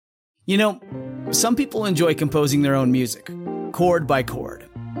You know, some people enjoy composing their own music, chord by chord,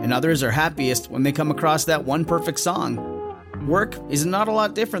 and others are happiest when they come across that one perfect song. Work is not a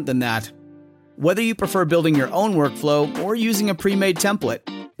lot different than that. Whether you prefer building your own workflow or using a pre-made template,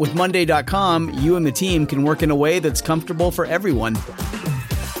 with Monday.com, you and the team can work in a way that's comfortable for everyone.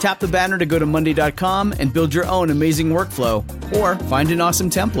 Tap the banner to go to Monday.com and build your own amazing workflow, or find an awesome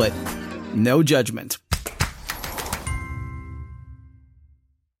template. No judgment.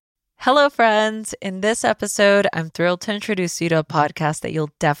 Hello, friends. In this episode, I'm thrilled to introduce you to a podcast that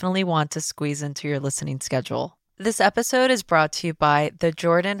you'll definitely want to squeeze into your listening schedule. This episode is brought to you by The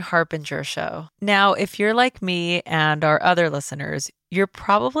Jordan Harbinger Show. Now, if you're like me and our other listeners, you're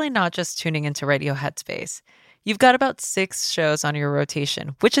probably not just tuning into Radio Headspace. You've got about 6 shows on your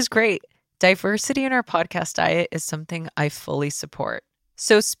rotation, which is great. Diversity in our podcast diet is something I fully support.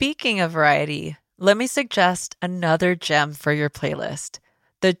 So speaking of variety, let me suggest another gem for your playlist.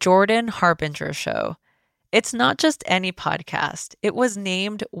 The Jordan Harbinger Show. It's not just any podcast. It was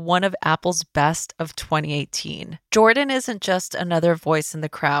named one of Apple's best of 2018. Jordan isn't just another voice in the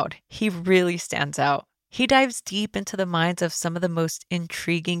crowd. He really stands out. He dives deep into the minds of some of the most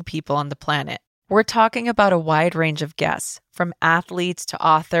intriguing people on the planet. We're talking about a wide range of guests, from athletes to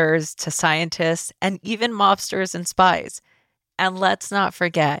authors to scientists and even mobsters and spies. And let's not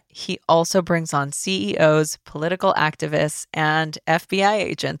forget, he also brings on CEOs, political activists, and FBI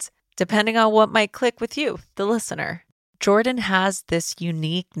agents, depending on what might click with you, the listener. Jordan has this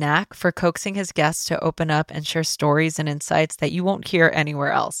unique knack for coaxing his guests to open up and share stories and insights that you won't hear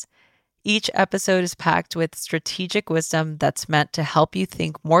anywhere else. Each episode is packed with strategic wisdom that's meant to help you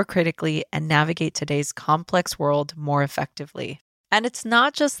think more critically and navigate today's complex world more effectively. And it's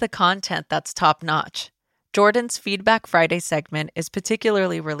not just the content that's top-notch. Jordan's Feedback Friday segment is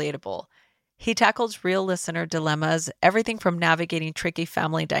particularly relatable. He tackles real listener dilemmas, everything from navigating tricky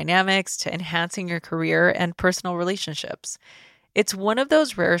family dynamics to enhancing your career and personal relationships. It's one of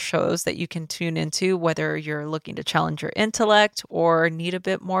those rare shows that you can tune into whether you're looking to challenge your intellect or need a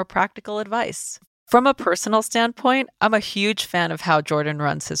bit more practical advice. From a personal standpoint, I'm a huge fan of how Jordan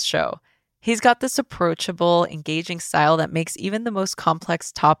runs his show. He's got this approachable, engaging style that makes even the most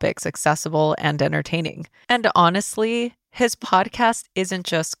complex topics accessible and entertaining. And honestly, his podcast isn't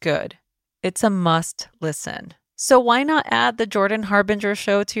just good. It's a must listen. So why not add the Jordan Harbinger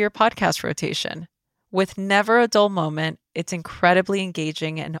Show to your podcast rotation? With never a dull moment, it's incredibly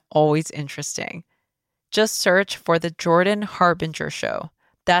engaging and always interesting. Just search for the Jordan Harbinger Show.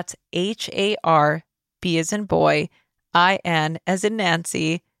 That's HARB as in boy, IN as in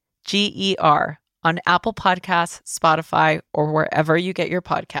Nancy, GER on Apple Podcasts, Spotify, or wherever you get your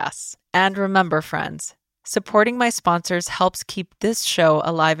podcasts. And remember, friends, supporting my sponsors helps keep this show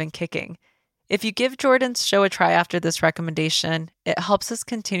alive and kicking. If you give Jordan's show a try after this recommendation, it helps us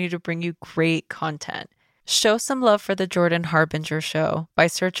continue to bring you great content. Show some love for the Jordan Harbinger Show by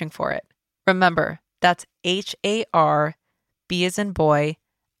searching for it. Remember, that's HARB as in boy,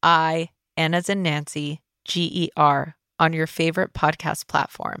 IN as in Nancy, GER on your favorite podcast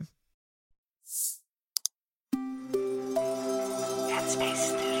platform. Headspace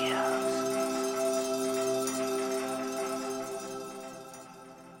Studios.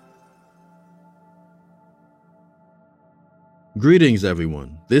 Greetings,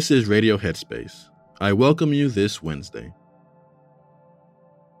 everyone. This is Radio Headspace. I welcome you this Wednesday.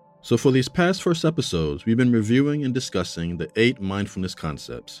 So for these past first episodes, we've been reviewing and discussing the 8 mindfulness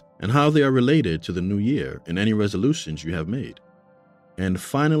concepts and how they are related to the new year and any resolutions you have made. And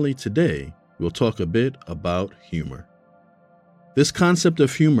finally today, we'll talk a bit about humor. This concept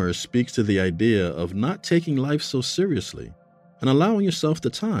of humor speaks to the idea of not taking life so seriously and allowing yourself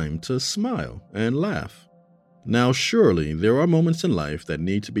the time to smile and laugh. Now, surely there are moments in life that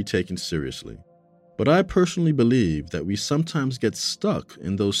need to be taken seriously, but I personally believe that we sometimes get stuck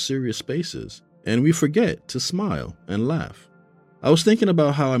in those serious spaces and we forget to smile and laugh. I was thinking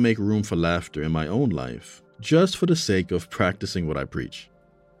about how I make room for laughter in my own life, just for the sake of practicing what I preach.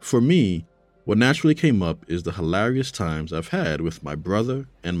 For me, what naturally came up is the hilarious times I've had with my brother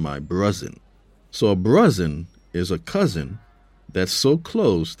and my brusin. So a brusin is a cousin that's so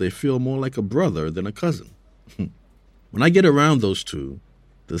close they feel more like a brother than a cousin. When I get around those two,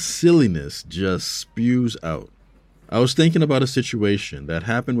 the silliness just spews out. I was thinking about a situation that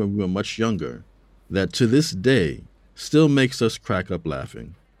happened when we were much younger that to this day still makes us crack up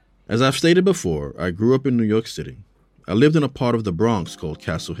laughing. As I've stated before, I grew up in New York City. I lived in a part of the Bronx called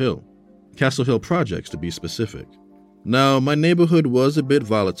Castle Hill Projects to be specific. Now, my neighborhood was a bit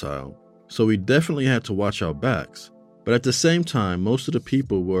volatile, so we definitely had to watch our backs. But at the same time, most of the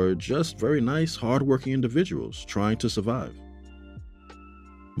people were just very nice, hardworking individuals trying to survive.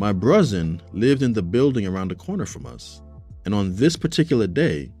 My brother lived in the building around the corner from us, and on this particular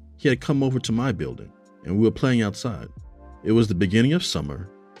day, he had come over to my building, and we were playing outside. It was the beginning of summer,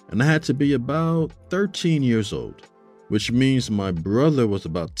 and I had to be about 13 years old, which means my brother was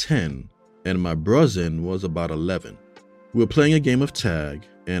about 10, and my brother was about 11. We were playing a game of tag,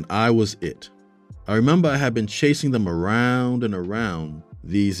 and I was it. I remember I had been chasing them around and around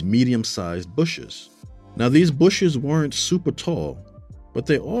these medium-sized bushes. Now, these bushes weren't super tall, but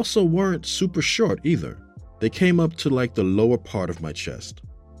they also weren't super short either. They came up to like the lower part of my chest.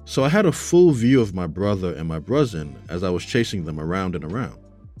 So I had a full view of my brother and my brother as I was chasing them around and around.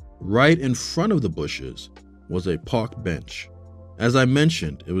 Right in front of the bushes was a park bench. As I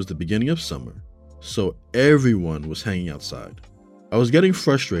mentioned, it was the beginning of summer, so everyone was hanging outside. I was getting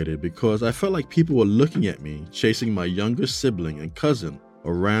frustrated because I felt like people were looking at me chasing my younger sibling and cousin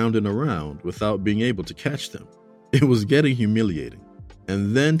around and around without being able to catch them. It was getting humiliating.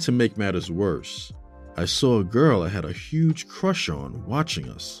 And then to make matters worse, I saw a girl I had a huge crush on watching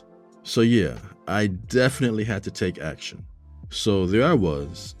us. So yeah, I definitely had to take action. So there I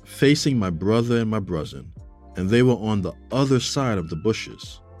was, facing my brother and my brother, and they were on the other side of the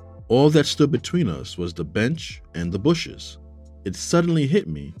bushes. All that stood between us was the bench and the bushes. It suddenly hit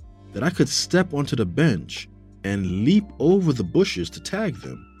me that I could step onto the bench and leap over the bushes to tag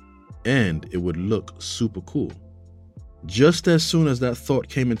them, and it would look super cool. Just as soon as that thought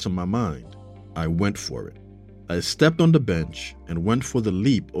came into my mind, I went for it. I stepped on the bench and went for the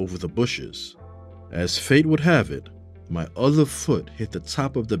leap over the bushes. As fate would have it, my other foot hit the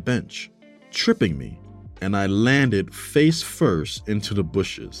top of the bench, tripping me, and I landed face first into the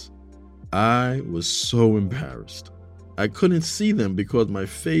bushes. I was so embarrassed. I couldn't see them because my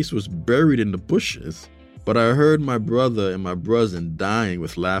face was buried in the bushes, but I heard my brother and my brother dying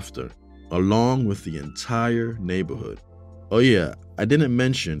with laughter, along with the entire neighborhood. Oh yeah, I didn't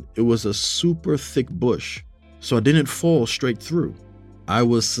mention it was a super thick bush, so I didn't fall straight through. I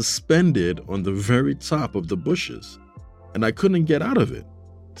was suspended on the very top of the bushes, and I couldn't get out of it.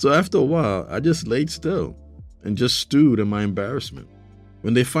 So after a while, I just laid still and just stewed in my embarrassment.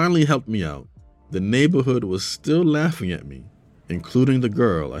 When they finally helped me out, the neighborhood was still laughing at me, including the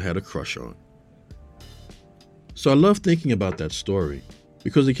girl I had a crush on. So I love thinking about that story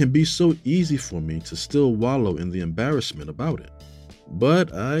because it can be so easy for me to still wallow in the embarrassment about it.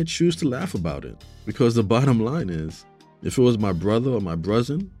 But I choose to laugh about it because the bottom line is, if it was my brother or my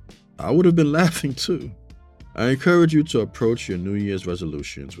brother, I would have been laughing too. I encourage you to approach your New Year's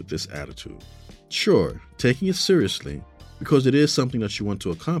resolutions with this attitude. Sure, taking it seriously because it is something that you want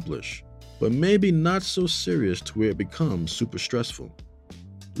to accomplish, but maybe not so serious to where it becomes super stressful.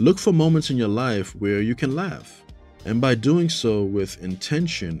 Look for moments in your life where you can laugh, and by doing so with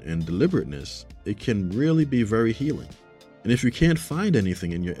intention and deliberateness, it can really be very healing. And if you can't find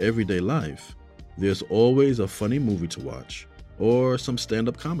anything in your everyday life, there's always a funny movie to watch or some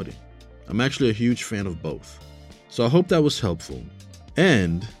stand-up comedy. I'm actually a huge fan of both. So I hope that was helpful.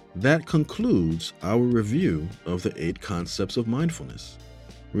 And that concludes our review of the 8 concepts of mindfulness,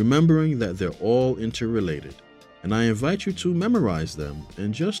 remembering that they're all interrelated. And I invite you to memorize them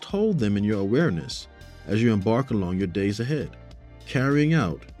and just hold them in your awareness as you embark along your days ahead, carrying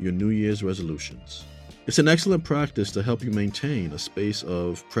out your New Year's resolutions. It's an excellent practice to help you maintain a space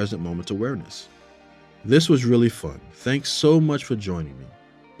of present moment awareness. This was really fun. Thanks so much for joining me.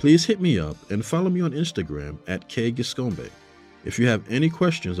 Please hit me up and follow me on Instagram at kgiscombe if you have any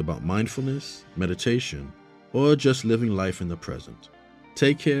questions about mindfulness, meditation, or just living life in the present.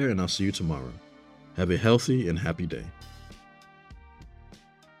 Take care, and I'll see you tomorrow. Have a healthy and happy day.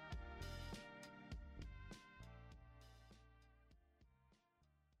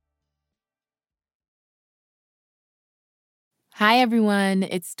 Hi, everyone.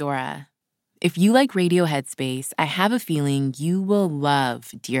 It's Dora. If you like Radio Headspace, I have a feeling you will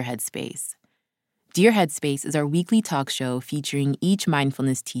love Dear Headspace. Dear Headspace is our weekly talk show featuring each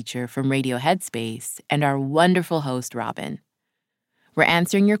mindfulness teacher from Radio Headspace and our wonderful host, Robin. We're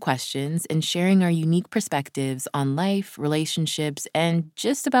answering your questions and sharing our unique perspectives on life, relationships, and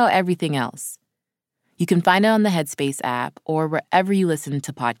just about everything else. You can find it on the Headspace app or wherever you listen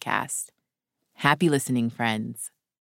to podcasts. Happy listening, friends.